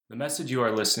The message you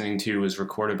are listening to was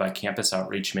recorded by Campus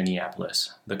Outreach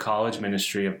Minneapolis, the college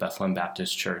ministry of Bethlehem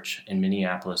Baptist Church in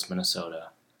Minneapolis, Minnesota,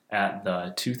 at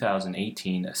the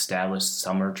 2018 Established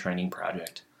Summer Training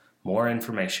Project. More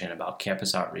information about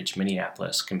Campus Outreach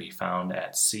Minneapolis can be found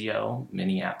at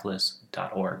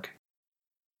cominneapolis.org.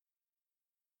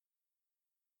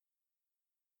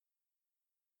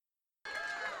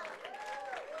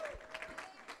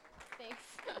 Thanks.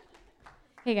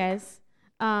 Hey guys.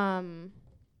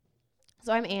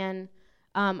 So I'm Ann.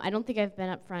 I don't think I've been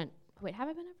up front. Wait, have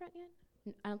I been up front yet?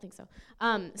 I don't think so.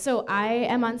 So I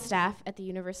am on staff at the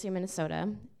University of Minnesota,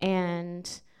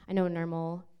 and I know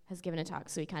Nirmal has given a talk,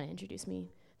 so he kind of introduced me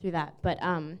through that. But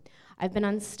I've been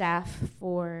on staff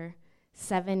for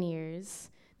 7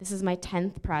 years. This is my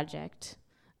 10th project.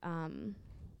 So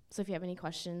if you have any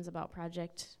questions about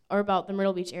project, or about the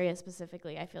Myrtle Beach area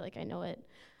specifically, I feel like I know it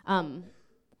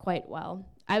quite well.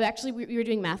 We were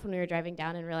doing math when we were driving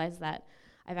down and realized that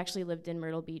I've actually lived in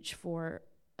Myrtle Beach for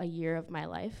a year of my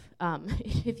life,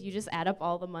 if you just add up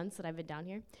all the months that I've been down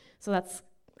here. So that's,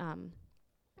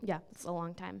 it's a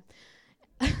long time.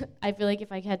 I feel like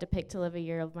if I had to pick to live a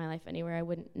year of my life anywhere, I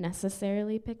wouldn't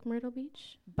necessarily pick Myrtle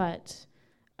Beach, but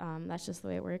that's just the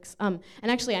way it works. And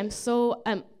actually, I'm so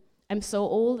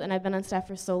old, and I've been on staff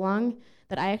for so long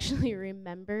that I actually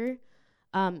remember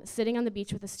sitting on the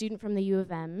beach with a student from the U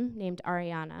of M named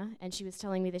Ariana, and she was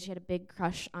telling me that she had a big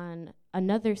crush on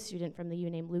another student from the U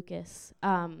named Lucas.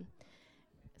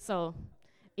 So,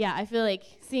 yeah, I feel like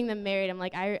seeing them married, I'm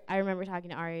like, I remember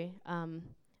talking to Ari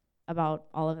about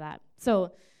all of that.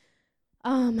 So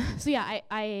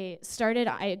I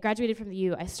graduated from the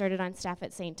U. I started on staff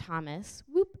at St. Thomas.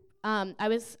 Whoop. I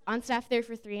was on staff there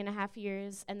for 3.5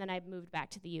 years, and then I moved back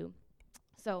to the U.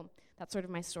 So that's sort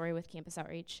of my story with Campus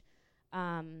Outreach.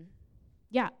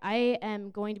 I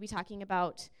am going to be talking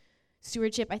about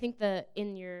stewardship. I think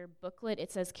in your booklet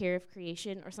it says care of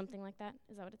creation or something like that.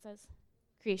 Is that what it says?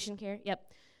 Creation care?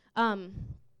 Yep.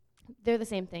 They're the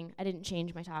same thing. I didn't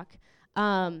change my talk.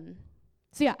 I'm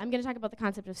going to talk about the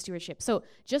concept of stewardship. So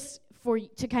just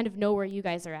to kind of know where you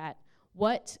guys are at,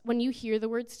 when you hear the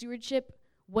word stewardship,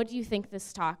 what do you think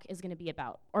this talk is going to be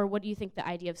about? Or what do you think the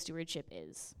idea of stewardship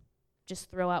is?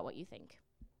 Just throw out what you think.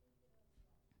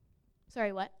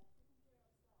 Sorry, what?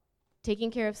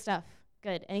 Taking care of stuff.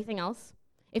 Good. Anything else?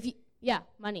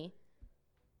 Money.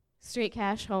 Straight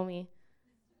cash, homie.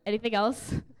 Anything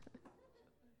else?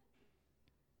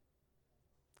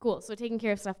 Cool. So taking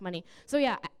care of stuff, money. So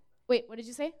wait, what did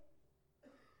you say?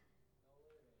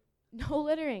 No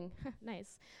littering.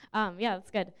 Nice. That's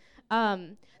good.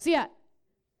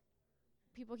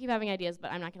 People keep having ideas, but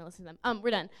I'm not going to listen to them.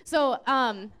 We're done.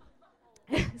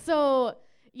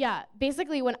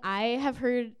 Basically when I have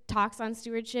heard talks on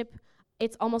stewardship,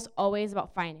 it's almost always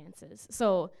about finances.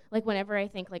 So like whenever I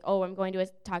think like, I'm going to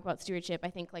talk about stewardship,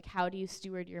 I think like, how do you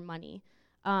steward your money?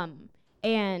 And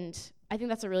I think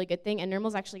that's a really good thing. And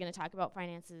Nirmal's actually going to talk about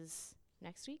finances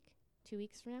next week, 2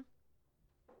 weeks from now,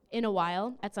 in a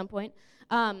while, at some point.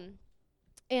 And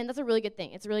that's a really good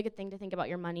thing. It's a really good thing to think about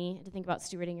your money, to think about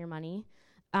stewarding your money.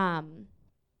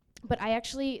 But I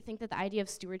actually think that the idea of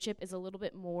stewardship is a little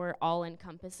bit more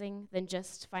all-encompassing than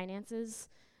just finances.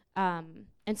 And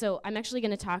so I'm actually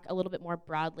going to talk a little bit more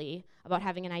broadly about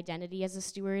having an identity as a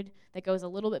steward that goes a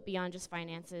little bit beyond just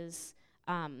finances,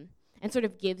 and sort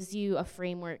of gives you a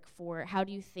framework for how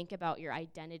do you think about your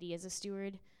identity as a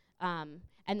steward, and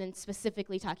then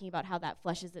specifically talking about how that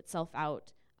fleshes itself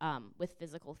out with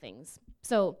physical things.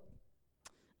 So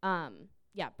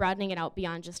broadening it out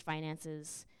beyond just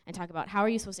finances, and talk about how are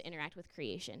you supposed to interact with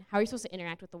creation? How are you supposed to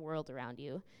interact with the world around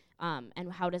you?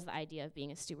 And how does the idea of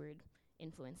being a steward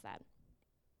influence that?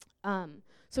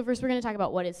 So first we're going to talk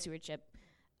about what is stewardship.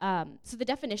 So the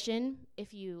definition,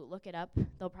 if you look it up,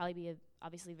 there'll probably be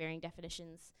obviously varying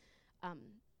definitions.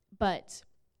 But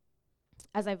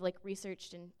as I've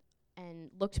researched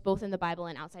and looked both in the Bible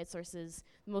and outside sources,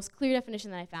 the most clear definition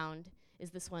that I found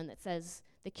is this one that says,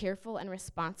 the careful and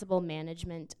responsible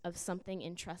management of something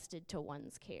entrusted to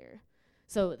one's care.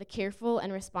 So the careful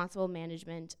and responsible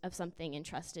management of something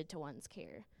entrusted to one's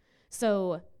care.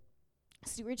 So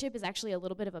stewardship is actually a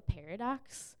little bit of a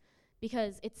paradox,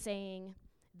 because it's saying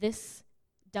this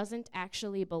doesn't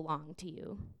actually belong to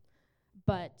you,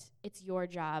 but it's your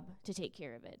job to take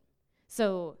care of it.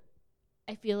 So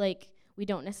I feel like we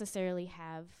don't necessarily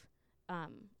have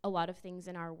a lot of things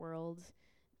in our world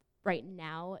right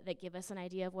now that give us an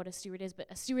idea of what a steward is, but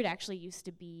a steward actually used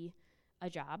to be a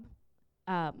job.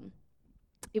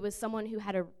 It was someone who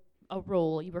had a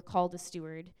role. You were called a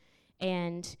steward,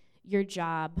 and your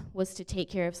job was to take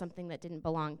care of something that didn't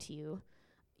belong to you.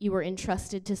 you were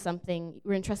entrusted to something, you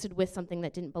were entrusted with something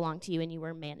that didn't belong to you, and you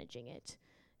were managing it.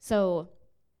 So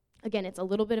again, it's a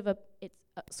little bit of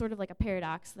sort of like a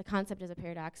paradox. The concept is a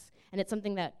paradox, and it's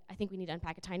something that I think we need to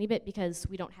unpack a tiny bit because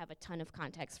we don't have a ton of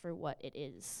context for what it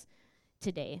is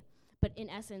today. But in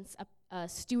essence, a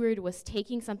steward was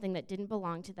taking something that didn't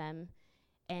belong to them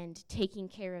and taking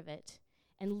care of it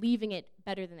and leaving it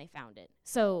better than they found it.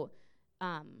 So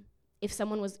if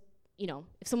someone was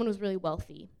really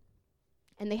wealthy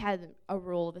and they had a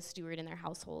role of a steward in their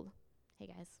household, hey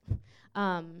guys,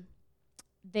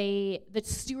 the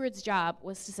steward's job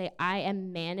was to say, I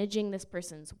am managing this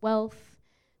person's wealth,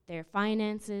 their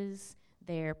finances,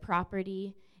 their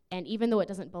property, and even though it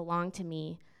doesn't belong to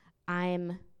me,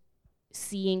 I'm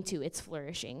seeing to its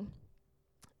flourishing.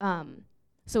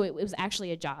 So it was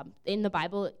actually a job. In the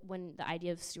Bible, when the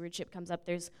idea of stewardship comes up,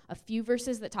 there's a few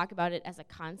verses that talk about it as a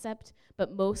concept,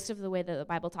 but most of the way that the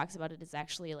Bible talks about it is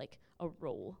actually like a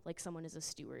role, like someone is a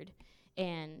steward.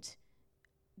 And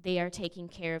they are taking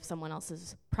care of someone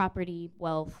else's property,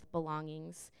 wealth,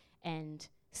 belongings, and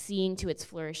seeing to its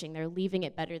flourishing. They're leaving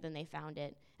it better than they found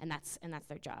it, and that's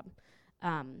their job.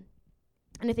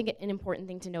 And I think an important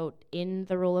thing to note in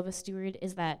the role of a steward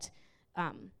is that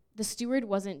the steward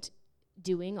wasn't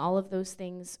doing all of those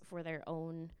things for their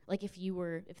own, like if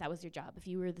that was your job, if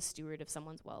you were the steward of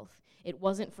someone's wealth, it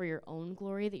wasn't for your own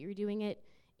glory that you were doing it,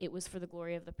 it was for the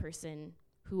glory of the person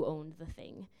who owned the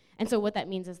thing. And so what that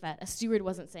means is that a steward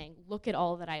wasn't saying, look at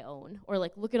all that I own, or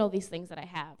like, look at all these things that I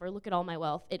have, or look at all my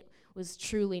wealth. It was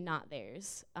truly not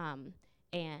theirs.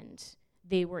 And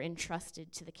they were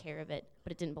entrusted to the care of it,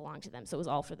 but it didn't belong to them. So it was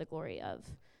all for the glory of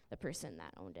the person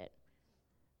that owned it.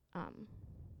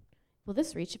 Will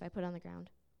this reach if I put it on the ground?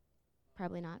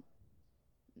 Probably not.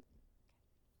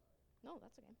 No,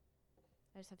 that's okay.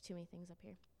 I just have too many things up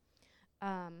here.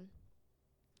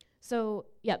 So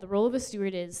yeah, the role of a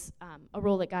steward is a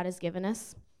role that God has given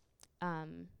us.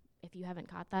 If you haven't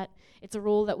caught that, it's a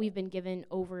role that we've been given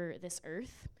over this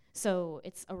earth. So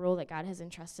it's a role that God has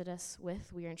entrusted us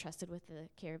with. We are entrusted with the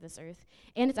care of this earth.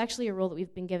 And it's actually a role that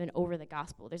we've been given over the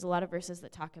gospel. There's a lot of verses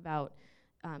that talk about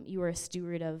you are a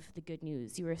steward of the good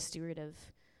news. You are a steward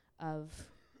of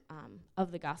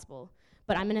the gospel.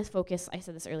 But I'm going to focus, I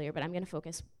said this earlier, but I'm going to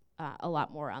focus a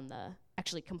lot more on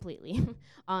actually completely,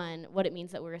 on what it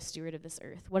means that we're a steward of this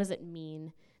earth. What does it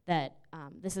mean that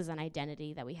this is an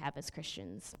identity that we have as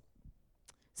Christians?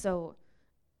 So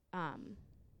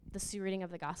the stewarding of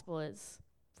the gospel is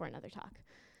for another talk.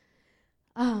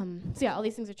 So yeah, all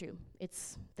these things are true.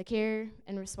 It's the care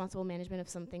and responsible management of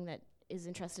something that is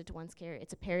entrusted to one's care.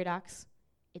 It's a paradox.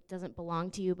 It doesn't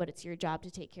belong to you, but it's your job to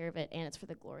take care of it, and it's for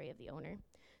the glory of the owner.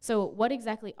 So what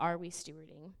exactly are we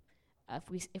stewarding?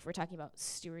 If we're talking about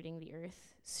stewarding the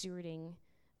earth, stewarding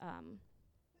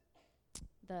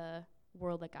the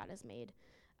world that God has made.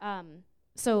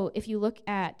 So if you look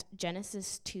at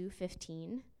Genesis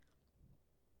 2:15,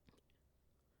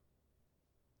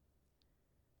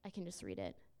 I can just read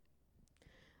it.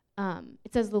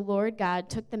 It says, the Lord God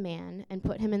took the man and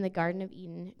put him in the Garden of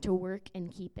Eden to work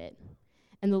and keep it.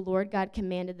 And the Lord God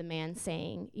commanded the man,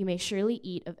 saying, you may surely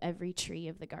eat of every tree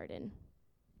of the garden.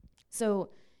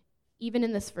 So even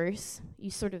in this verse,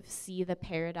 you sort of see the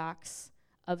paradox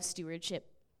of stewardship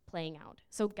playing out.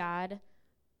 So God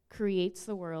creates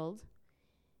the world.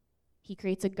 He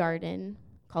creates a garden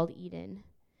called Eden.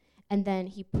 And then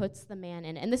he puts the man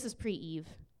in. And this is pre-Eve,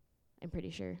 I'm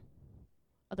pretty sure.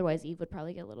 Otherwise, Eve would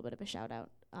probably get a little bit of a shout out.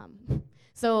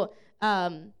 So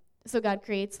God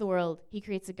creates the world. He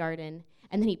creates a garden.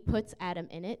 And then he puts Adam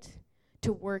in it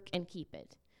to work and keep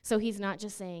it. So he's not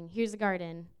just saying, here's a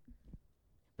garden,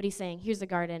 but he's saying, here's a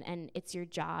garden, and it's your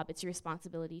job, it's your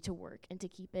responsibility to work and to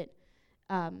keep it.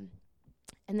 And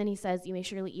then he says, you may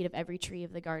surely eat of every tree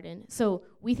of the garden. So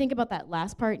we think about that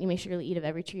last part, you may surely eat of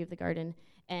every tree of the garden,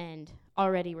 and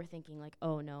already we're thinking like,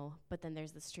 oh no, but then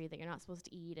there's this tree that you're not supposed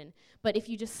to eat. But if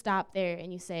you just stop there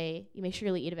and you say, you may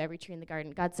surely eat of every tree in the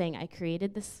garden, God's saying, I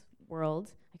created this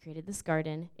world, I created this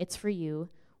garden, it's for you,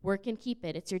 work and keep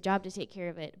it, it's your job to take care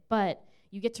of it, but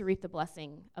you get to reap the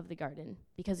blessing of the garden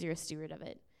because you're a steward of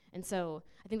it. And so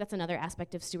I think that's another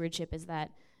aspect of stewardship is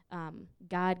that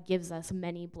God gives us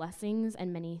many blessings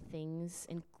and many things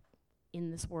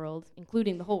in this world,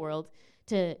 including the whole world,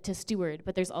 to steward,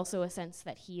 but there's also a sense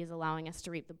that he is allowing us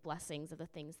to reap the blessings of the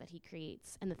things that he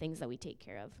creates and the things that we take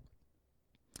care of.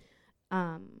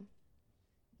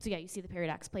 So yeah, you see the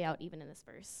paradox play out even in this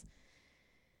verse.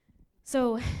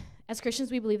 So as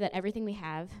Christians, we believe that everything we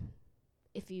have,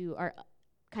 if you are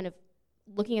kind of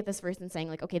looking at this verse and saying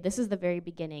like, okay, this is the very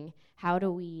beginning, how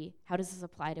does this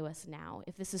apply to us now?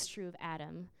 If this is true of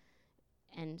Adam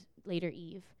and later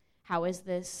Eve,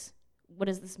 what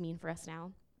does this mean for us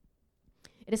now?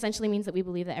 It essentially means that we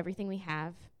believe that everything we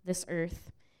have, this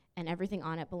earth, and everything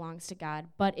on it belongs to God,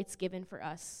 but it's given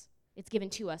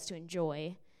to us to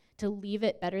enjoy, to leave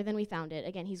it better than we found it.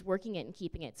 Again, he's working it and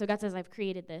keeping it. So God says, I've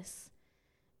created this,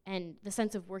 and the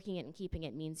sense of working it and keeping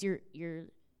it means you're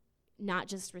not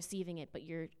just receiving it, but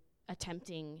you're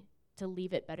attempting to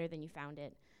leave it better than you found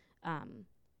it.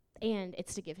 And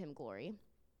it's to give him glory.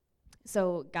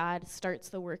 So God starts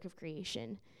the work of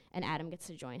creation, and Adam gets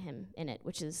to join him in it,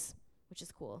 which is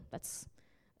cool. That's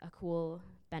a cool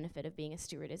benefit of being a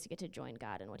steward, is you get to join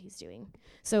God in what he's doing.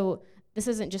 So this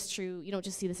isn't just true. You don't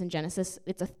just see this in Genesis.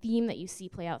 It's a theme that you see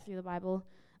play out through the Bible.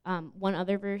 One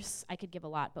other verse, I could give a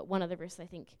lot, but one other verse I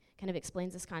think kind of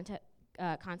explains this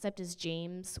concept is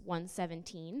James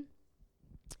 1:17.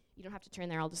 You don't have to turn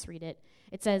there, I'll just read it.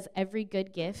 It says, every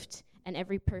good gift and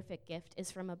every perfect gift is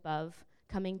from above,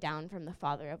 coming down from the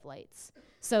Father of lights.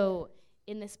 So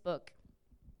in this book,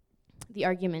 the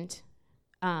argument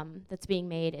that's being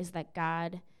made is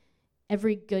that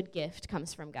every good gift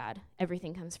comes from God.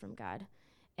 Everything comes from God.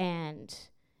 And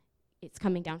it's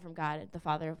coming down from God, the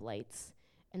Father of lights.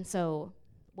 And so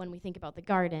when we think about the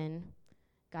garden,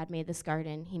 God made this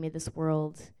garden, he made this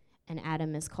world, and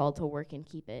Adam is called to work and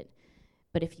keep it.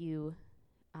 But if you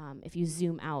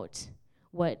zoom out,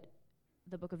 what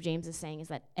the book of James is saying is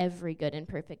that every good and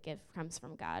perfect gift comes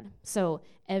from God. So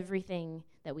everything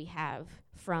that we have,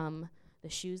 from the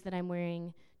shoes that I'm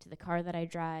wearing, to the car that I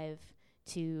drive,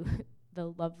 to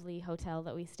the lovely hotel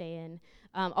that we stay in,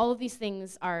 all of these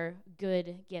things are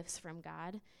good gifts from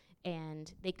God,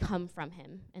 and they come from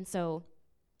him. And so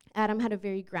Adam had a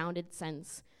very grounded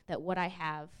sense that what I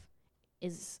have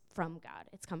is from God.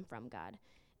 It's come from God.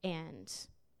 And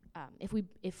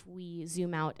if we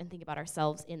zoom out and think about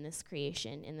ourselves in this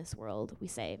creation, in this world, we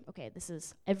say, okay, this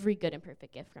is every good and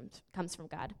perfect gift comes from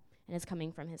God and is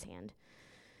coming from his hand.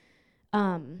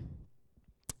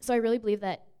 So I really believe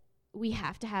that we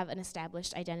have to have an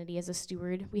established identity as a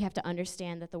steward. We have to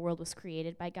understand that the world was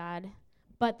created by God,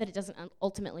 but that it doesn't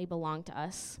ultimately belong to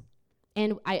us.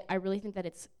 And I really think that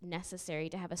it's necessary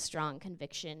to have a strong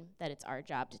conviction that it's our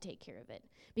job to take care of it.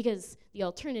 Because the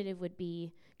alternative would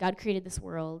be, God created this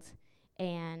world,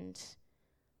 and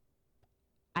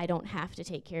I don't have to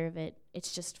take care of it.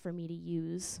 It's just for me to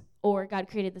use. Or God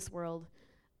created this world,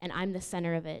 and I'm the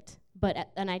center of it.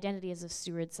 But an identity as a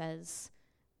steward says,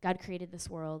 God created this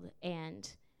world, and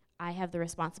I have the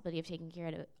responsibility of taking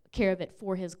care of it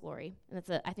for his glory.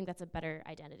 And I think that's a better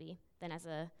identity than as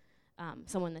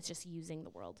someone that's just using the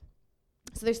world.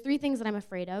 So there's 3 things that I'm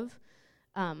afraid of,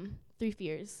 3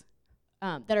 fears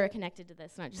that are connected to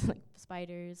this, not just like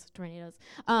spiders, tornadoes.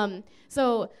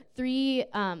 So 3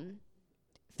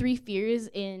 fears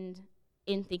in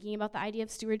thinking about the idea of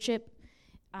stewardship,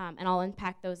 and I'll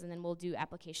unpack those, and then we'll do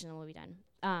application, and we'll be done.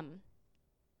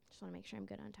 Just want to make sure I'm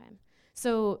good on time.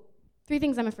 So 3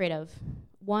 things I'm afraid of.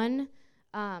 1,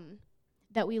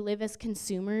 that we live as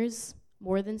consumers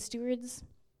more than stewards.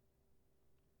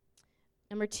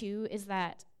 Number 2 is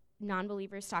that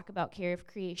non-believers talk about care of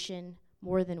creation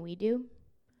more than we do.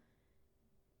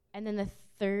 And then the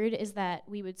 3rd is that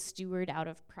we would steward out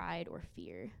of pride or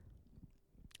fear.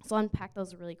 So I'll unpack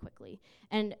those really quickly.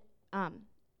 And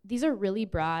these are really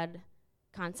broad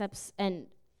concepts, and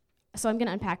so I'm going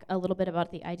to unpack a little bit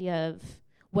about the idea of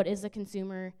what is a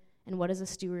consumer and what is a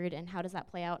steward and how does that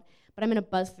play out. But I'm going to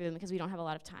buzz through them because we don't have a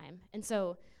lot of time. And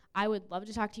so I would love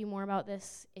to talk to you more about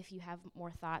this if you have more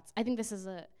thoughts. I think this is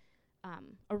a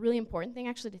really important thing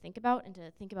actually to think about, and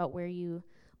to think about where you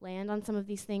land on some of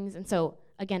these things. And so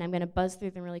again, I'm going to buzz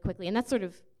through them really quickly. And that's sort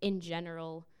of, in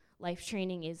general, life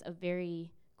training is a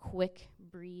very quick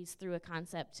breeze through a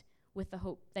concept with the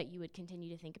hope that you would continue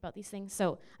to think about these things.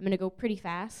 So I'm going to go pretty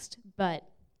fast, but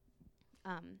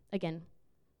again,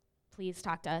 please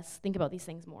talk to us, think about these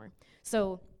things more.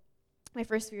 So my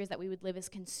first fear is that we would live as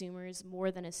consumers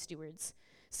more than as stewards.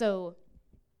 So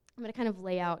I'm going to kind of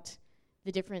lay out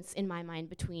the difference in my mind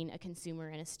between a consumer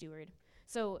and a steward.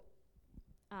 So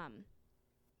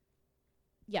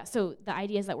so the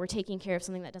idea is that we're taking care of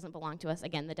something that doesn't belong to us.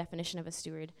 Again, the definition of a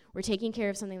steward. We're taking care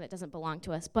of something that doesn't belong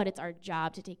to us, but it's our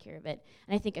job to take care of it.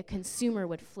 And I think a consumer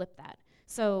would flip that.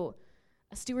 So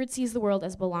a steward sees the world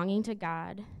as belonging to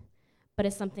God, but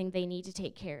as something they need to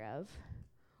take care of.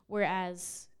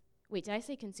 Whereas, wait, did I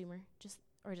say consumer?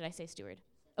 Or did I say steward?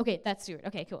 Okay, that's steward.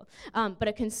 Okay, cool. But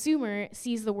a consumer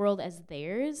sees the world as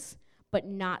theirs, but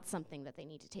not something that they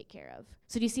need to take care of.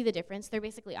 So do you see the difference? They're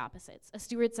basically opposites. A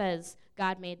steward says,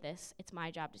 God made this, it's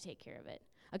my job to take care of it.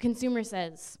 A consumer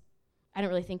says, I don't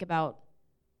really think about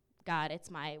God,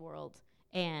 it's my world,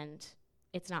 and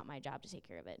it's not my job to take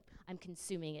care of it. I'm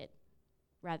consuming it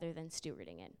rather than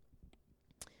stewarding it.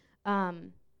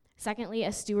 Secondly,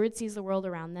 a steward sees the world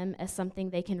around them as something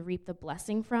they can reap the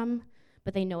blessing from,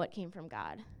 but they know it came from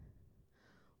God.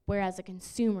 Whereas a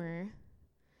consumer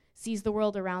sees the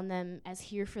world around them as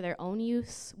here for their own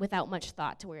use without much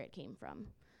thought to where it came from.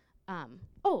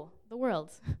 Oh, the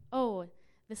world. Oh,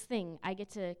 this thing, I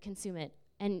get to consume it,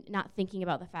 and not thinking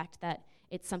about the fact that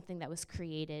it's something that was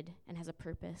created and has a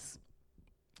purpose.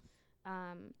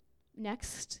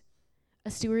 Next,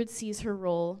 a steward sees her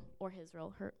role, or his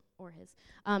role,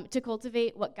 to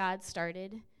cultivate what God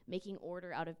started, making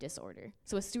order out of disorder.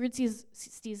 So a steward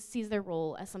sees their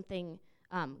role as something,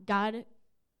 God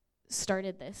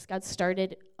started this. God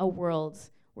started a world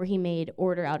where he made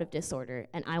order out of disorder,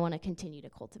 and I want to continue to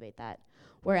cultivate that.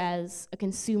 Whereas a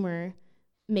consumer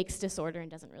makes disorder and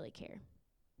doesn't really care.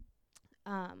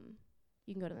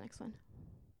 You can go to the next one.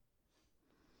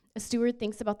 A steward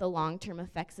thinks about the long-term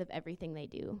effects of everything they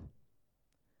do,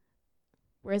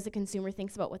 whereas the consumer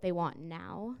thinks about what they want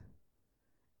now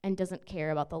and doesn't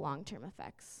care about the long-term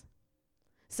effects.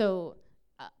 So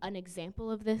an example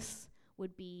of this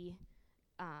would be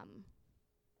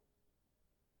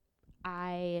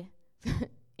I,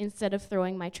 instead of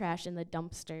throwing my trash in the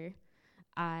dumpster,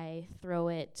 I throw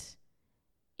it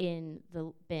in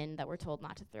the bin that we're told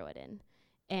not to throw it in.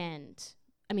 And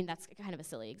I mean, that's kind of a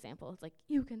silly example. It's like,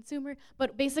 you consumer.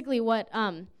 But basically what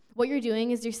you're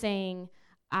doing is you're saying,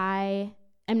 I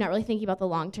am not really thinking about the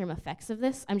long-term effects of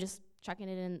this. I'm just chucking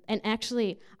it in. And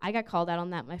actually, I got called out on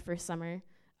that my first summer.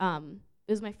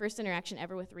 It was my first interaction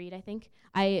ever with Reed, I think.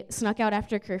 I snuck out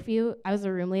after curfew. I was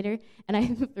a room leader, and I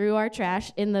threw our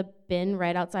trash in the bin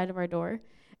right outside of our door.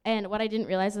 And what I didn't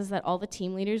realize is that all the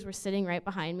team leaders were sitting right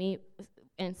behind me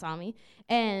and saw me.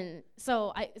 And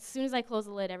so as soon as I closed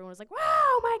the lid, everyone was like,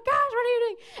 wow, my gosh, what are you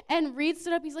doing? And Reed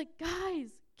stood up. He's like,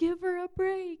 guys, give her a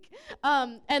break.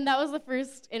 And that was the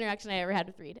first interaction I ever had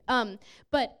with Reed.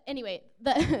 But anyway,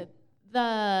 that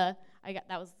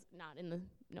was not in the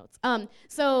notes.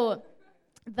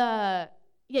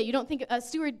 You don't think, a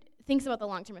steward thinks about the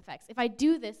long-term effects. If I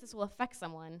do this, this will affect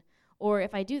someone. Or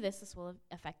if I do this, this will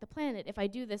affect the planet. If I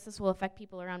do this, this will affect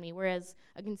people around me. Whereas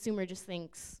a consumer just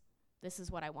thinks, this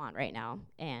is what I want right now,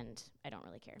 and I don't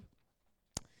really care.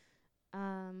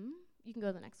 You can go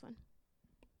to the next one.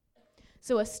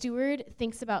 So a steward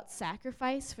thinks about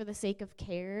sacrifice for the sake of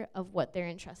care of what they're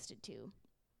entrusted to.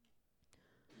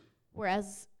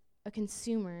 Whereas a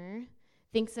consumer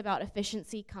thinks about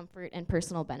efficiency, comfort, and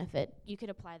personal benefit. You could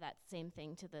apply that same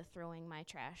thing to the throwing my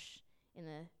trash in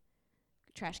the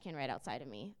trash can right outside of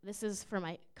me. This is for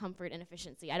my comfort and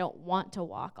efficiency. I don't want to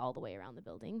walk all the way around the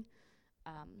building,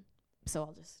 so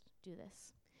I'll just do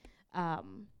this.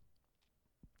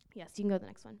 Yes, you can go to the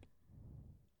next one.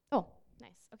 Oh,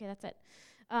 nice. Okay, that's it.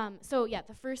 So yeah,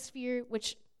 the first fear,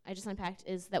 which I just unpacked,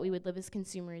 is that we would live as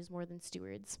consumers more than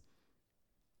stewards.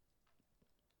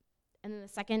 And then the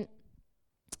second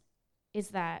is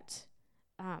that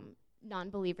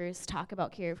non-believers talk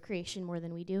about care of creation more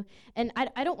than we do. And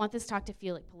I don't want this talk to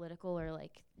feel like political or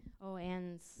like, oh,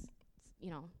 Ann's,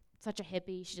 such a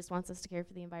hippie. She just wants us to care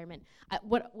for the environment.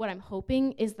 What I'm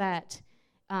hoping is that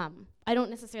I don't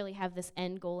necessarily have this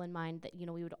end goal in mind that,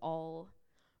 we would all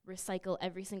recycle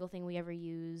every single thing we ever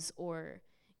use or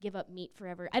give up meat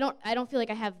forever. I don't feel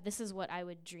like I have, this is what I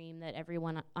would dream that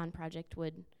everyone on project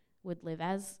would live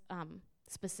as,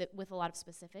 with a lot of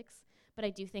specifics. But I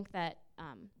do think that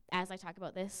as I talk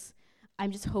about this,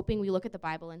 I'm just hoping we look at the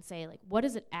Bible and say, like, what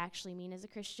does it actually mean as a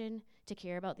Christian to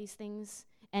care about these things?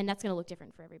 And that's going to look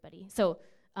different for everybody. So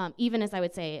even as I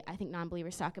would say, I think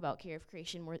non-believers talk about care of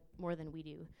creation more than we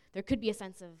do. There could be a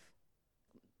sense of,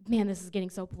 man, this is getting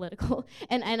so political.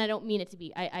 and I don't mean it to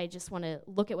be. I just want to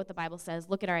look at what the Bible says,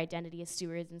 look at our identity as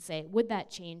stewards and say, would that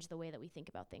change the way that we think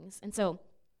about things? And so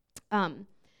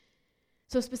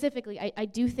specifically, I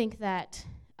do think that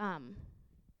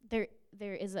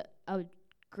there is a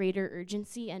greater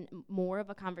urgency and more of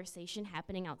a conversation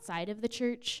happening outside of the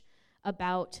church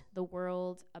about the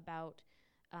world, about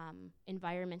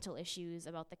environmental issues,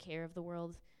 about the care of the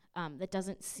world, that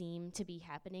doesn't seem to be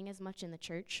happening as much in the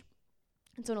church.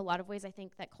 And so in a lot of ways, I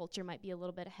think that culture might be a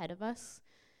little bit ahead of us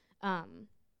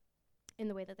in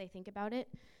the way that they think about it.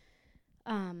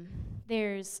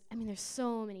 There's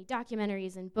so many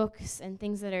documentaries and books and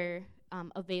things that are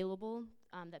available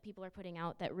that people are putting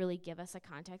out that really give us a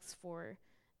context for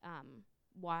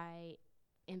why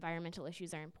environmental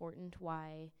issues are important,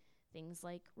 why things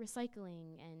like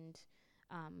recycling and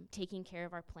taking care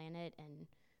of our planet and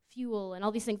fuel and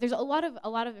all these things. There's a lot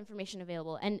of information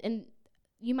available, and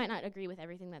you might not agree with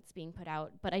everything that's being put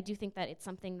out, but I do think that it's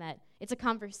something that, it's a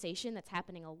conversation that's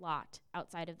happening a lot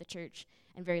outside of the church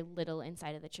and very little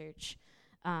inside of the church.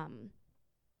 And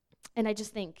I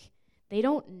just think they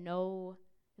don't know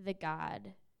the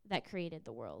God that created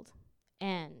the world.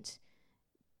 And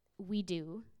we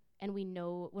do. And we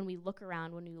know when we look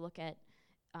around, when we look at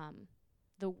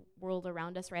the world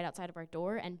around us right outside of our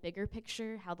door and bigger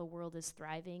picture, how the world is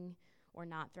thriving or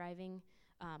not thriving,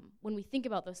 when we think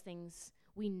about those things,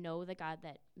 we know the God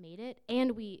that made it,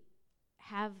 and we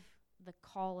have the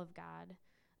call of God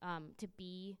to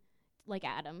be like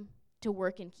Adam, to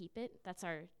work and keep it. That's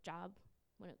our job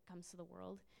when it comes to the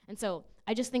world. And so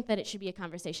I just think that it should be a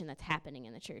conversation that's happening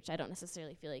in the church. I don't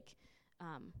necessarily feel like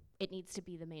it needs to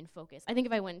be the main focus. I think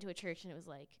if I went into a church and it was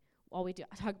like, all we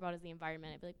talk about is the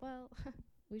environment, I'd be like, well,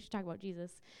 we should talk about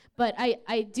Jesus. But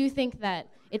I do think that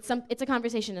it's a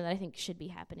conversation that I think should be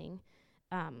happening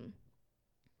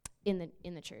in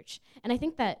the church. And I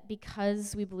think that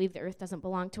because we believe the earth doesn't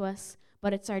belong to us,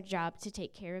 but it's our job to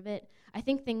take care of it, I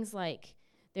think things like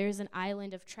there's an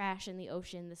island of trash in the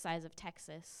ocean the size of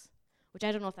Texas, which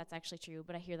I don't know if that's actually true,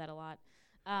 but I hear that a lot.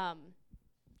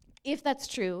 If that's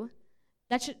true,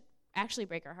 that should actually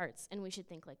break our hearts, and we should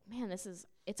think like, man,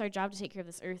 it's our job to take care of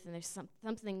this earth, and there's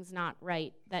something's not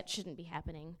right. That shouldn't be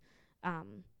happening.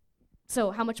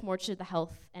 So how much more should the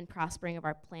health and prospering of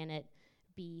our planet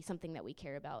be something that we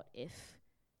care about if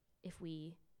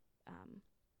we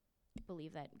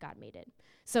believe that God made it?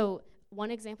 So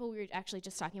one example, we were actually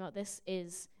just talking about this,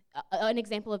 is an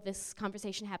example of this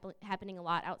conversation happening a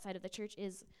lot outside of the church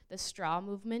is the straw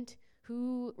movement.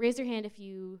 Who, raise your hand if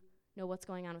you know what's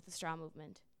going on with the straw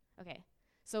movement. Okay,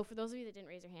 so for those of you that didn't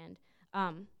raise your hand,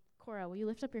 Cora, will you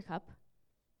lift up your cup?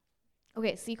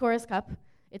 Okay, see Cora's cup.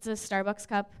 It's a Starbucks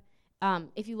cup.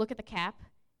 If you look at the cap,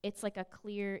 it's like a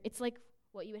clear, it's like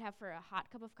what you would have for a hot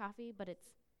cup of coffee, but it's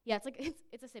a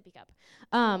sippy cup.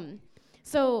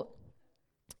 So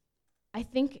I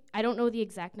think, I don't know the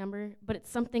exact number, but it's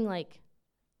something like,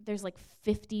 there's like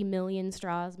 50 million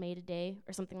straws made a day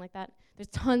or something like that. There's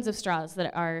tons of straws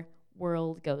that our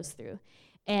world goes through.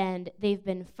 And they've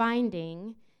been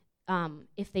finding,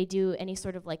 if they do any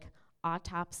sort of like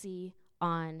autopsy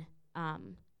on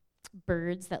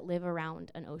birds that live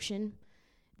around an ocean,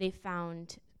 they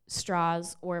found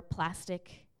straws or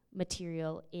plastic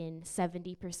material in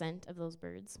 70% of those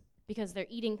birds, because they're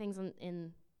eating things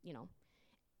in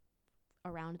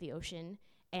around the ocean,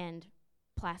 and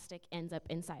plastic ends up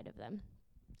inside of them.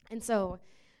 And so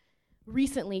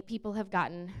recently people have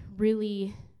gotten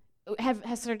really have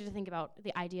started to think about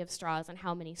the idea of straws and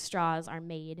how many straws are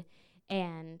made,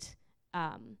 and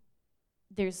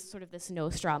there's sort of this no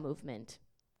straw movement.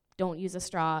 Don't use a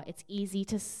straw. It's easy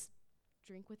to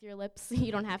drink with your lips.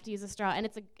 You don't have to use a straw, and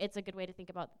it's a good way to think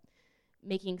about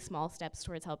making small steps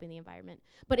towards helping the environment.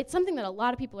 But it's something that a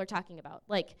lot of people are talking about.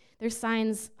 Like, there's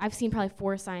signs, I've seen probably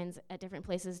 4 signs at different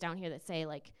places down here that say,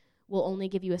 like, we'll only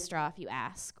give you a straw if you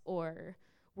ask, or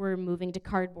we're moving to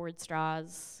cardboard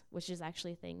straws, which is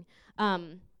actually a thing.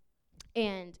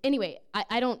 And anyway,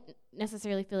 I don't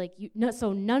necessarily feel like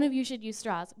so none of you should use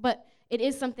straws, but it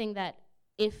is something that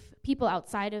if people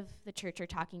outside of the church are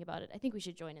talking about it, I think we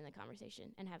should join in the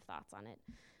conversation and have thoughts on it.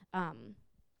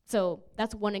 So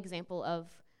that's one example of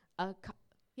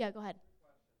yeah, go ahead.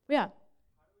 Yeah.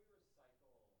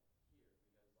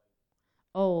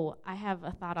 Oh, I have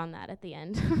a thought on that at the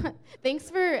end. Thanks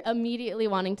for immediately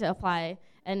wanting to apply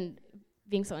and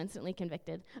being so instantly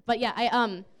convicted. But yeah,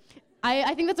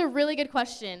 I think that's a really good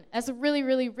question. That's a really,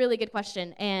 really, really good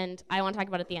question, and I want to talk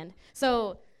about it at the end.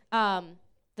 So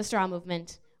the straw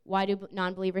movement. Why do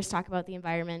non-believers talk about the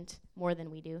environment more than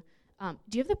we do?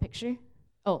 Do you have the picture?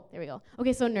 Oh, there we go.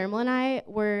 Okay, so Nirmal and I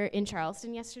were in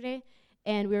Charleston yesterday,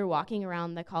 and we were walking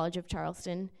around the College of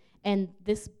Charleston, and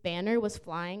this banner was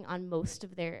flying on most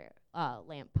of their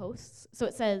lamp posts. So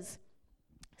it says,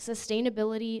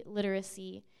 "Sustainability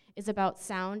literacy is about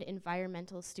sound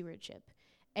environmental stewardship."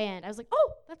 And I was like,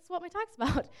 oh, that's what my talk's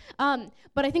about.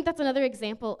 But I think that's another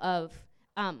example of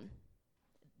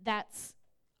that's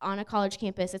on a college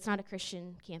campus. It's not a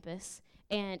Christian campus.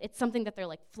 And it's something that they're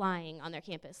like flying on their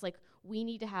campus. Like, we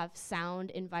need to have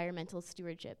sound environmental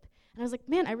stewardship. And I was like,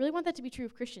 man, I really want that to be true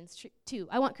of Christians too.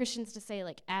 I want Christians to say,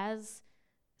 like, as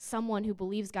someone who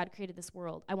believes God created this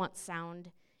world, I want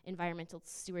sound environmental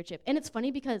stewardship. And it's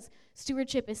funny because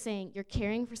stewardship is saying you're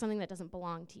caring for something that doesn't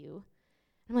belong to you.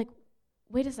 I'm like,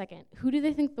 wait a second, who do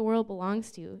they think the world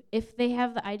belongs to? If they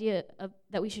have the idea of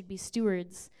that we should be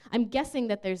stewards, I'm guessing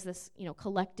that there's this,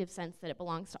 collective sense that it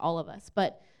belongs to all of us.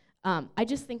 But I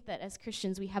just think that as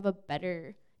Christians, we have a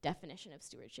better definition of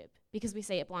stewardship because we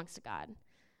say it belongs to God.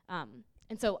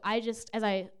 And so I just, as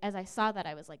I saw that,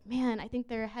 I was like, man, I think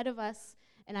they're ahead of us,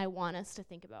 and I want us to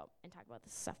think about and talk about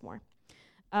this stuff more.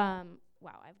 Wow,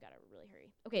 I've got to really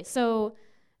hurry. Okay, so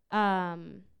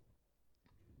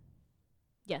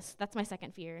yes, that's my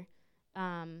second fear.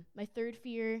 My third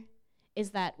fear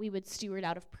is that we would steward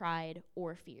out of pride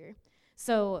or fear.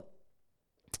 So,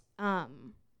 I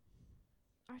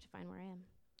have to find where I am.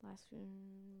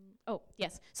 Oh,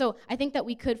 yes. So I think that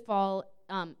we could fall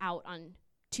out on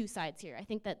two sides here. I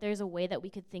think that there's a way that we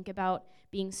could think about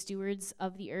being stewards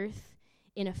of the earth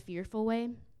in a fearful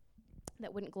way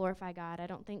that wouldn't glorify God, I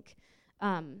don't think.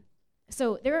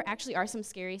 So there actually are some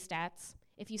scary stats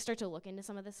if you start to look into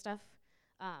some of this stuff.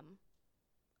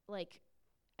 Like,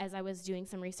 as I was doing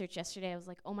some research yesterday, I was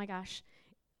like, oh my gosh,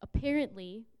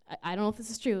 apparently, I don't know if this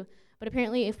is true, but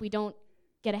apparently if we don't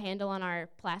get a handle on our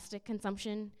plastic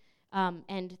consumption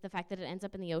and the fact that it ends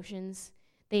up in the oceans,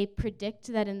 they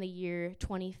predict that in the year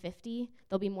 2050,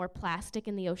 there'll be more plastic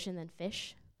in the ocean than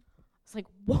fish. It's like,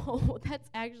 whoa, that's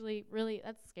actually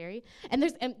that's scary. And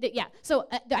there's, so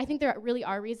I think there really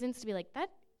are reasons to be like,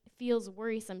 that feels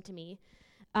worrisome to me.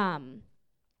 And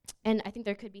I think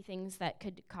there could be things that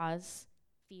could cause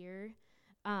fear.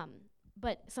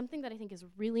 But something that I think is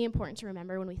really important to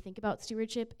remember when we think about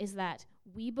stewardship is that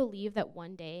we believe that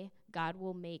one day God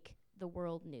will make the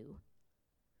world new.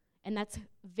 And that's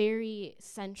very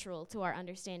central to our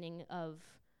understanding of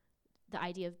the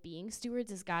idea of being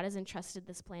stewards, is God has entrusted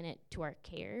this planet to our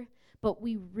care, but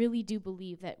we really do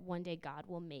believe that one day God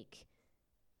will make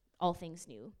all things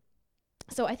new.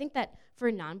 So I think that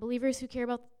for non-believers who care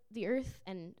about the earth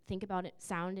and think about it,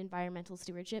 sound environmental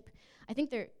stewardship, I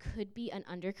think there could be an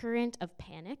undercurrent of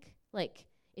panic. Like,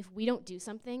 if we don't do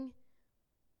something,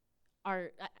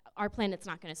 our planet's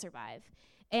not going to survive.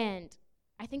 And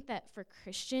I think that for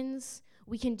Christians,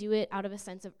 we can do it out of a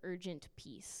sense of urgent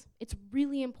peace. It's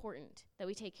really important that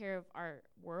we take care of our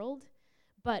world,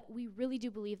 but we really do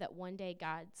believe that one day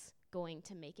God's going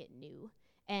to make it new,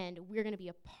 and we're going to be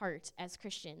a part as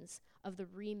Christians of the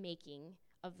remaking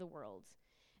of the world.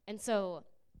 And so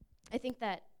I think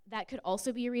that that could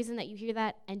also be a reason that you hear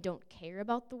that and don't care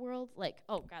about the world. Like,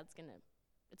 oh,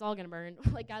 it's all going to burn.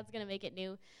 Like, God's going to make it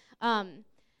new. So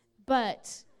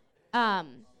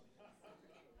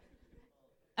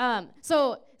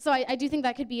I do think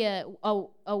that could be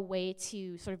a way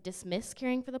to sort of dismiss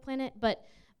caring for the planet. But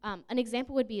an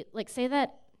example would be, like, say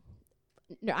that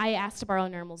I asked to borrow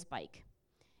Nirmal's bike,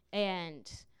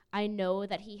 and I know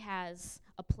that he has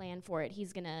a plan for it.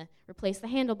 He's going to replace the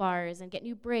handlebars and get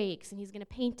new brakes, and he's going to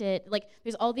paint it. Like,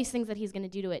 there's all these things that he's going to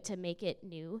do to it to make it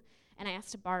new, and I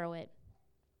asked to borrow it.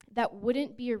 That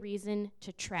wouldn't be a reason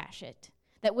to trash it.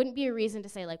 That wouldn't be a reason to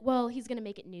say, like, well, he's going to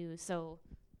make it new, so,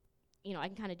 I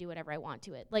can kind of do whatever I want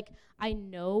to it. Like, I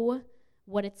know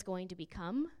what it's going to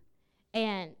become,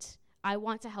 and I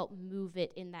want to help move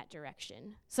it in that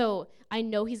direction. So I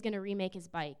know he's going to remake his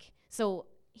bike. So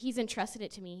he's entrusted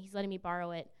it to me. He's letting me borrow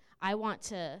it. I want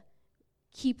to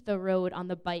keep the road on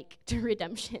the bike to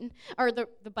redemption, or the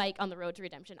bike on the road to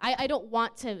redemption. I don't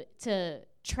want to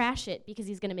trash it because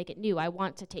he's going to make it new. I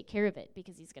want to take care of it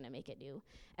because he's going to make it new.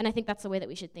 And I think that's the way that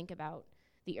we should think about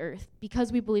the earth.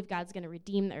 Because we believe God's going to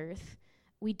redeem the earth,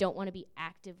 we don't want to be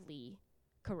actively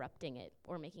corrupting it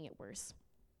or making it worse.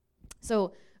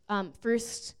 So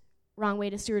first, wrong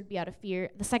way to steward would be out of fear.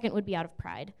 The second would be out of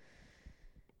pride.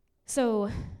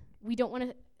 So we don't want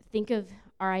to think of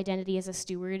our identity as a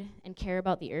steward and care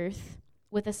about the earth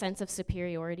with a sense of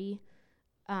superiority,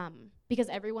 because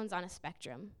everyone's on a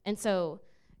spectrum. And so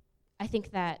I think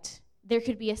that there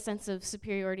could be a sense of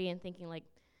superiority in thinking, like,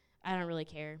 I don't really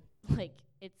care. Like,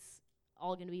 it's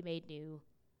all going to be made new.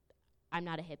 I'm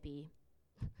not a hippie,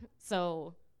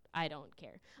 so I don't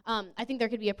care. I think there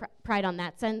could be a pride on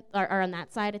that sense, or on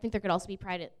that side. I think there could also be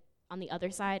pride on the other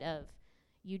side of,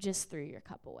 you just threw your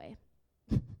cup away.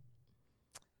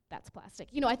 That's plastic.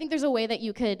 I think there's a way that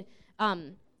you could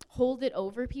hold it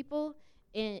over people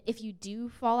if you do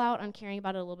fall out on caring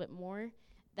about it a little bit more,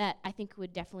 that I think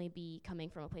would definitely be coming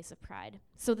from a place of pride.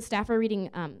 So the staff are reading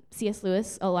C.S.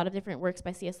 Lewis, a lot of different works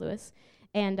by C.S. Lewis,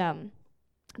 and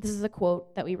this is a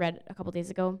quote that we read a couple days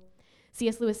ago.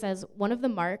 C.S. Lewis says, "One of the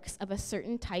marks of a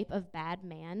certain type of bad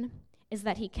man is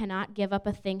that he cannot give up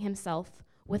a thing himself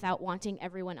without wanting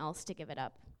everyone else to give it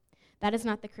up. That is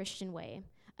not the Christian way.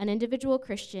 An individual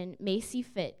Christian may see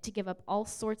fit to give up all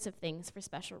sorts of things for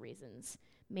special reasons,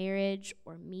 marriage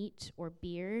or meat or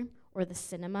beer or the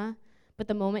cinema, but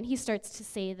the moment he starts to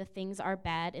say the things are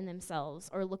bad in themselves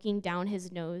or looking down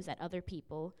his nose at other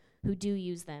people who do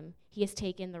use them, he has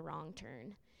taken the wrong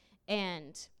turn."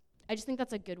 And I just think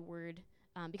that's a good word,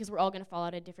 because we're all going to fall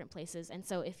out at different places. And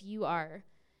so if you are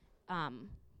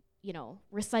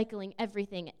recycling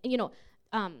everything.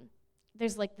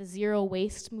 There's like the zero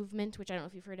waste movement, which I don't know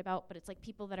if you've heard about, but it's like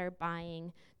people that are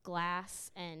buying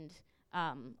glass and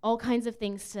all kinds of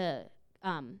things to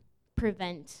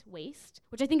prevent waste,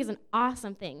 which I think is an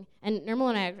awesome thing. And Nirmal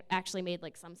and I actually made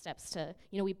like some steps to,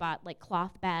 we bought like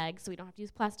cloth bags so we don't have to use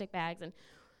plastic bags, and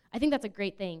I think that's a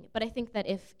great thing. But I think that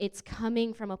if it's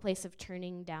coming from a place of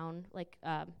turning down, like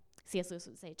C.S. Lewis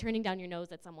would say, turning down your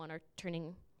nose at someone or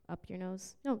turning up your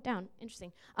nose. No, down.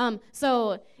 Interesting.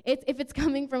 So if it's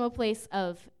coming from a place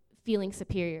of feeling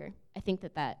superior, I think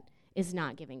that is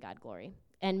not giving God glory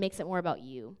and makes it more about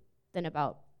you than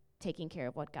about taking care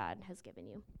of what God has given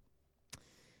you.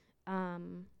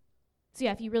 So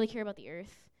yeah, if you really care about the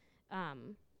earth,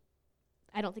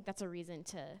 I don't think that's a reason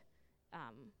to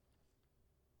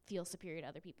feel superior to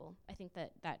other people. I think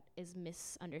that is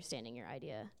misunderstanding your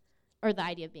idea, or the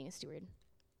idea of being a steward.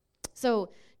 So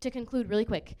to conclude really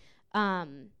quick,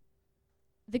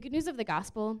 the good news of the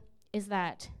gospel is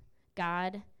that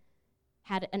God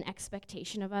had an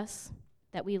expectation of us,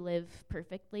 that we live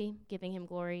perfectly, giving him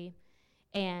glory.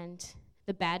 And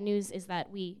the bad news is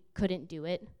that we couldn't do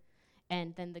it.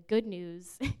 And then the good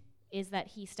news is that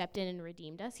he stepped in and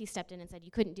redeemed us. He stepped in and said,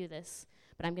 you couldn't do this,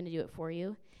 but I'm going to do it for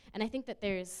you. And I think that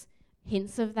there's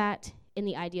hints of that in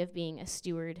the idea of being a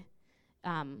steward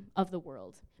of the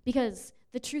world. Because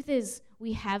the truth is,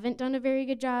 we haven't done a very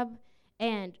good job,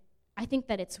 and I think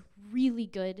that it's really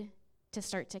good to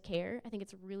start to care. I think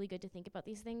it's really good to think about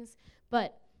these things.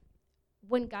 But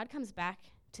when God comes back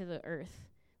to the earth,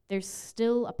 there's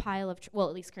still a pile of,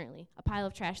 at least currently, a pile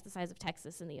of trash the size of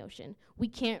Texas in the ocean. We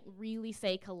can't really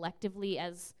say collectively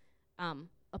as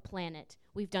a planet,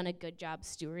 we've done a good job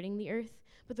stewarding the earth.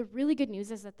 But the really good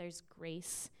news is that there's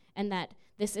grace, and that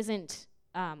this isn't,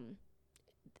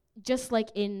 just like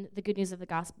in the good news of the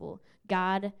gospel,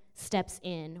 God steps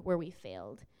in where we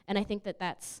failed. And I think that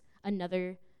that's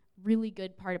another really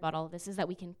good part about all of this, is that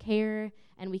we can care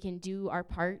and we can do our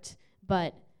part,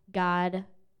 but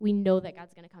we know that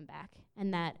God's going to come back,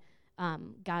 and that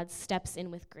God steps in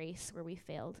with grace where we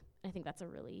failed. I think that's a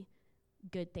really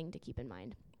good thing to keep in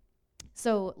mind.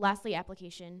 So lastly,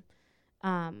 application.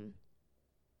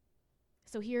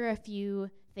 So here are a few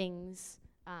things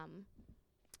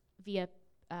via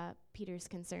Peter's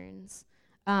concerns.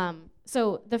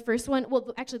 So the first one,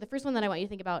 the first one that I want you to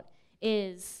think about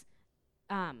is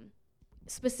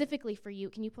specifically for you.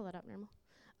 Can you pull that up,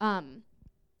 Nirmal?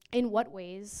 In what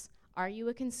ways are you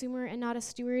a consumer and not a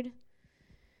steward?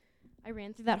 I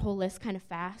ran through that whole list kind of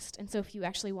fast, and so if you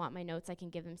actually want my notes, I can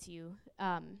give them to you.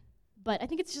 But I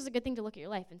think it's just a good thing to look at your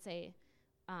life and say,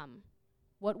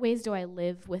 what ways do I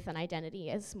live with an identity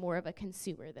as more of a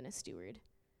consumer than a steward?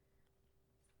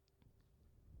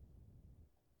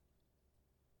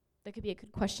 That could be a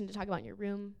good question to talk about in your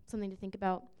room, something to think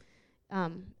about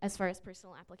as far as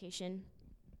personal application.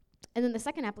 And then the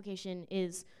second application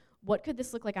is, what could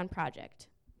this look like on project?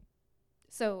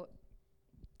 So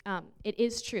it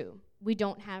is true, we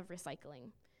don't have recycling.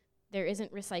 There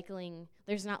isn't recycling.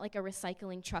 There's not like a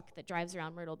recycling truck that drives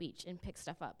around Myrtle Beach and picks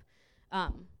stuff up,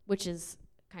 which is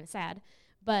kind of sad.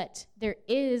 But there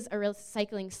is a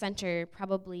recycling center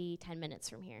probably 10 minutes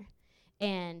from here,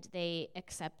 and they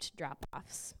accept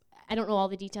drop-offs. I don't know all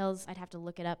the details. I'd have to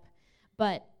look it up.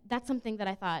 But that's something that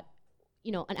I thought,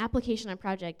 an application on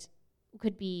project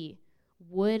could be,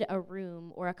 would a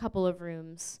room or a couple of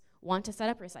rooms want to set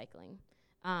up recycling?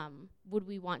 Would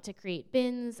we want to create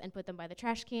bins and put them by the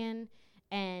trash can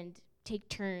and take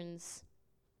turns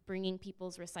bringing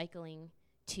people's recycling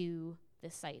to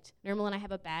this site? Nirmal and I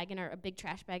have a big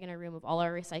trash bag in our room of all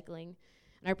our recycling,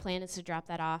 and our plan is to drop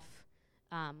that off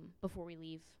before we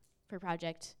leave for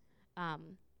project.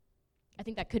 I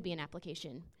think that could be an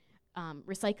application.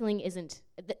 Recycling isn't,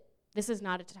 this is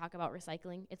not to talk about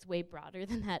recycling. It's way broader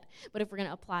than that. But if we're going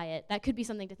to apply it, that could be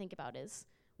something to think about, is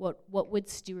what would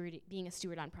being a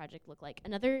steward on project look like?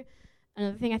 Another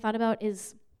thing I thought about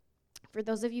is, for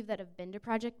those of you that have been to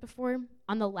project before,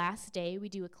 on the last day we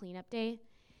do a cleanup day,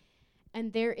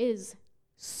 and there is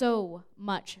so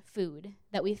much food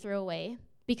that we throw away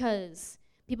because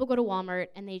people go to Walmart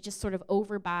and they just sort of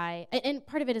overbuy. And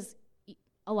part of it is,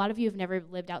 a lot of you have never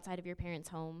lived outside of your parents'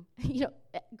 home.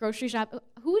 Grocery shop.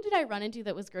 Who did I run into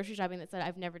that was grocery shopping that said,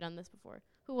 I've never done this before?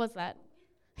 Who was that?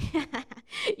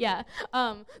 Yeah.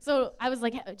 So I was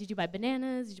like, did you buy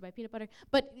bananas? Did you buy peanut butter?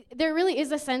 But there really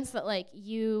is a sense that like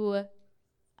you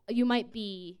might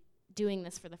be doing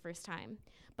this for the first time.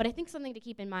 But I think something to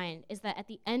keep in mind is that at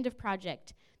the end of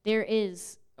project,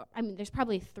 there's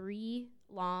probably 3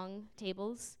 long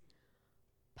tables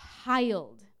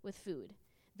piled with food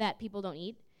that people don't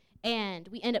eat. and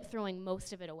we end up throwing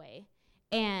most of it away.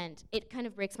 And it kind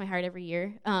of breaks my heart every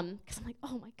year, because I'm like,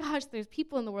 oh my gosh, there's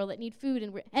people in the world that need food,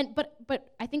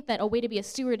 but I think that a way to be a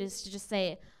steward is to just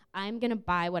say, I'm gonna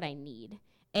buy what I need,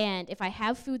 and if I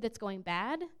have food that's going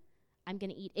bad, I'm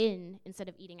gonna eat in instead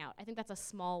of eating out. I think that's a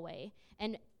small way,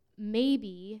 and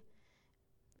maybe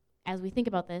as we think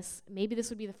about this, maybe this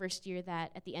would be the first year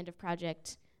that at the end of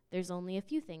project, there's only a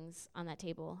few things on that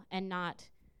table, and not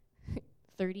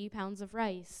 30 pounds of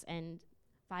rice and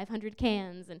 500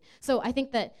 cans. And so I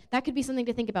think that that could be something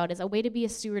to think about, is a way to be a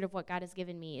steward of what God has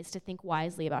given me is to think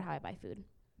wisely about how I buy food.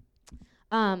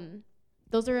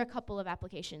 Those are a couple of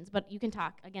applications, but you can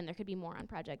talk. Again, there could be more on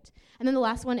project. And then the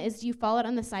last one is, do you fall out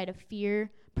on the side of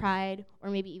fear, pride, or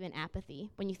maybe even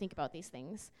apathy when you think about these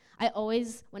things? I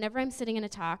always, whenever I'm sitting in a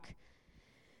talk,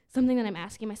 something that I'm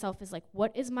asking myself is like,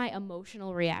 what is my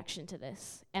emotional reaction to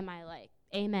this? Am I like,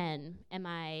 amen? Am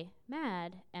I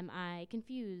mad? Am I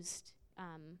confused?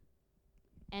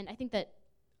 And I think that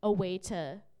a way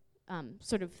to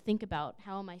sort of think about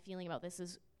how am I feeling about this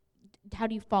is, how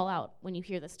do you fall out when you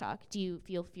hear this talk? Do you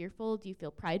feel fearful? Do you feel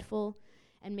prideful?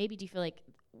 And maybe do you feel like,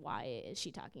 why is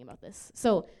she talking about this?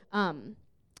 So I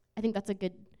think that's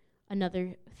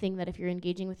another thing that if you're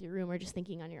engaging with your room or just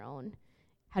thinking on your own,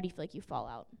 how do you feel like you fall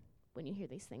out when you hear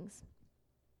these things?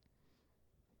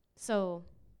 So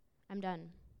I'm done.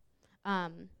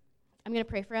 I'm going to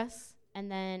pray for us,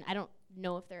 and then I don't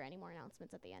know if there are any more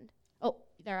announcements at the end. Oh,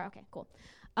 there are. Okay, cool.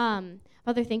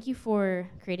 Father, thank you for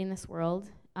creating this world.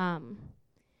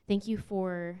 Thank you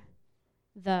for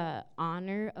the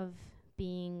honor of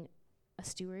being a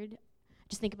steward.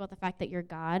 Just think about the fact that you're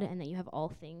God and that you have all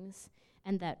things,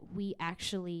 and that we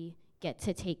actually get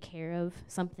to take care of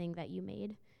something that you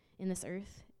made in this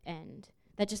earth, and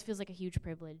that just feels like a huge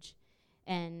privilege.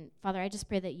 And Father, I just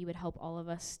pray that you would help all of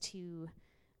us to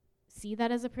see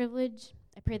that as a privilege.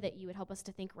 I pray that you would help us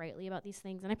to think rightly about these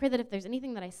things. And I pray that if there's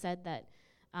anything that I said that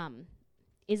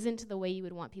isn't the way you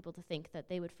would want people to think, that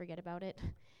they would forget about it.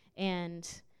 And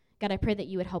God, I pray that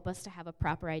you would help us to have a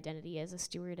proper identity as a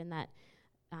steward, and that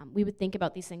we would think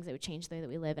about these things that would change the way that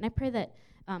we live. And I pray that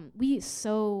we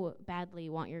so badly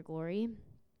want your glory,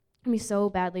 and we so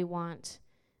badly want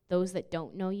those that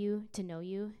don't know you to know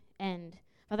you. And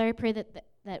Father, I pray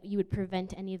that you would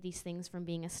prevent any of these things from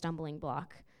being a stumbling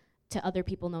block to other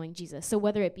people knowing Jesus. So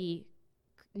whether it be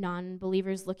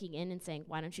non-believers looking in and saying,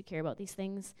 why don't you care about these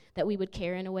things, that we would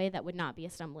care in a way that would not be a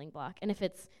stumbling block. And if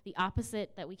it's the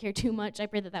opposite, that we care too much, I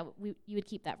pray that you would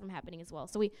keep that from happening as well.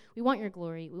 So we want your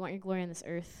glory. We want your glory on this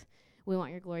earth. We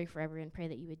want your glory forever, and pray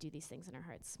that you would do these things in our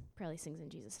hearts. Pray all these things in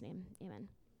Jesus' name. Amen.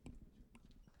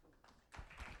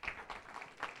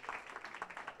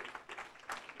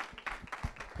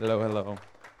 Hello.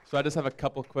 So I just have a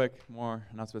couple quick more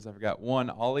announcements I forgot. One,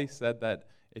 Ollie said that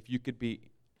if you could be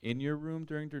in your room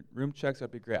during room checks,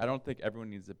 that'd be great. I don't think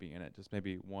everyone needs to be in it, just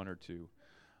maybe one or two.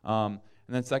 And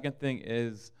then second thing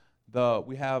is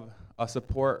we have a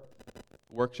support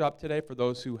workshop today for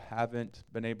those who haven't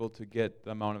been able to get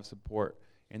the amount of support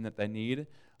in that they need.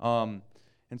 And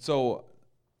so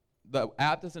the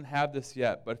app doesn't have this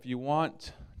yet, but if you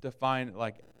want to find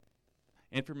like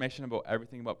information about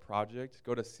everything about project,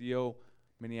 go to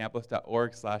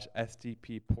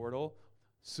cominneapolis.org/STP portal.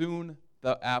 Soon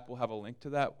the app will have a link to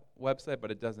that website,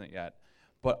 but it doesn't yet.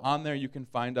 But on there you can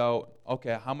find out,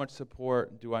 okay, how much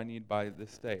support do I need by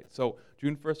this date? So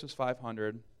June 1st was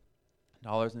 $500,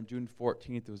 and June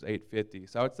 14th was $850.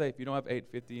 So I would say if you don't have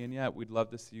 $850 in yet, we'd love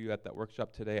to see you at that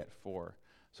workshop today at 4.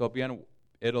 So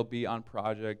it'll be on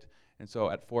project, and so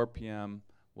at 4 p.m.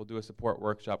 we'll do a support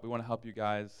workshop. We want to help you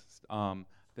guys. I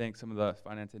think some of the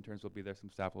finance interns will be there,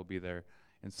 some staff will be there,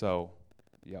 and so,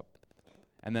 yep.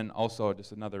 And then also,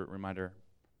 just another reminder,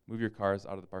 move your cars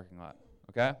out of the parking lot,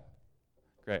 okay?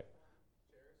 Great.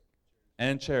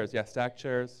 And chairs, yeah, stack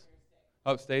chairs.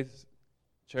 Oh,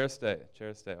 chairs stay,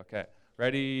 okay.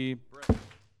 Ready, break.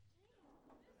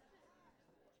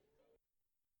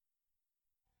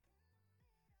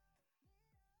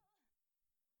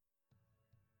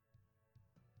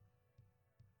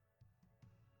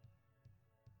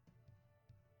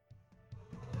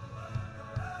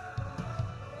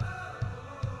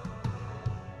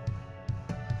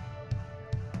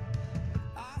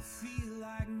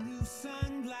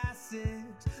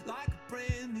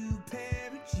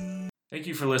 Thank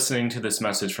you for listening to this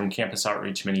message from Campus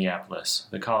Outreach Minneapolis,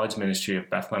 the college ministry of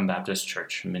Bethlehem Baptist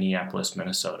Church, Minneapolis,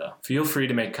 Minnesota. Feel free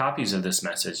to make copies of this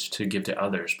message to give to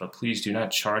others, but please do not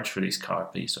charge for these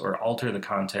copies or alter the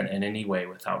content in any way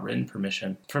without written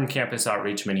permission from Campus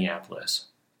Outreach Minneapolis.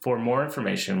 For more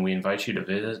information, we invite you to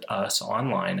visit us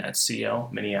online at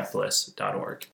colminneapolis.org.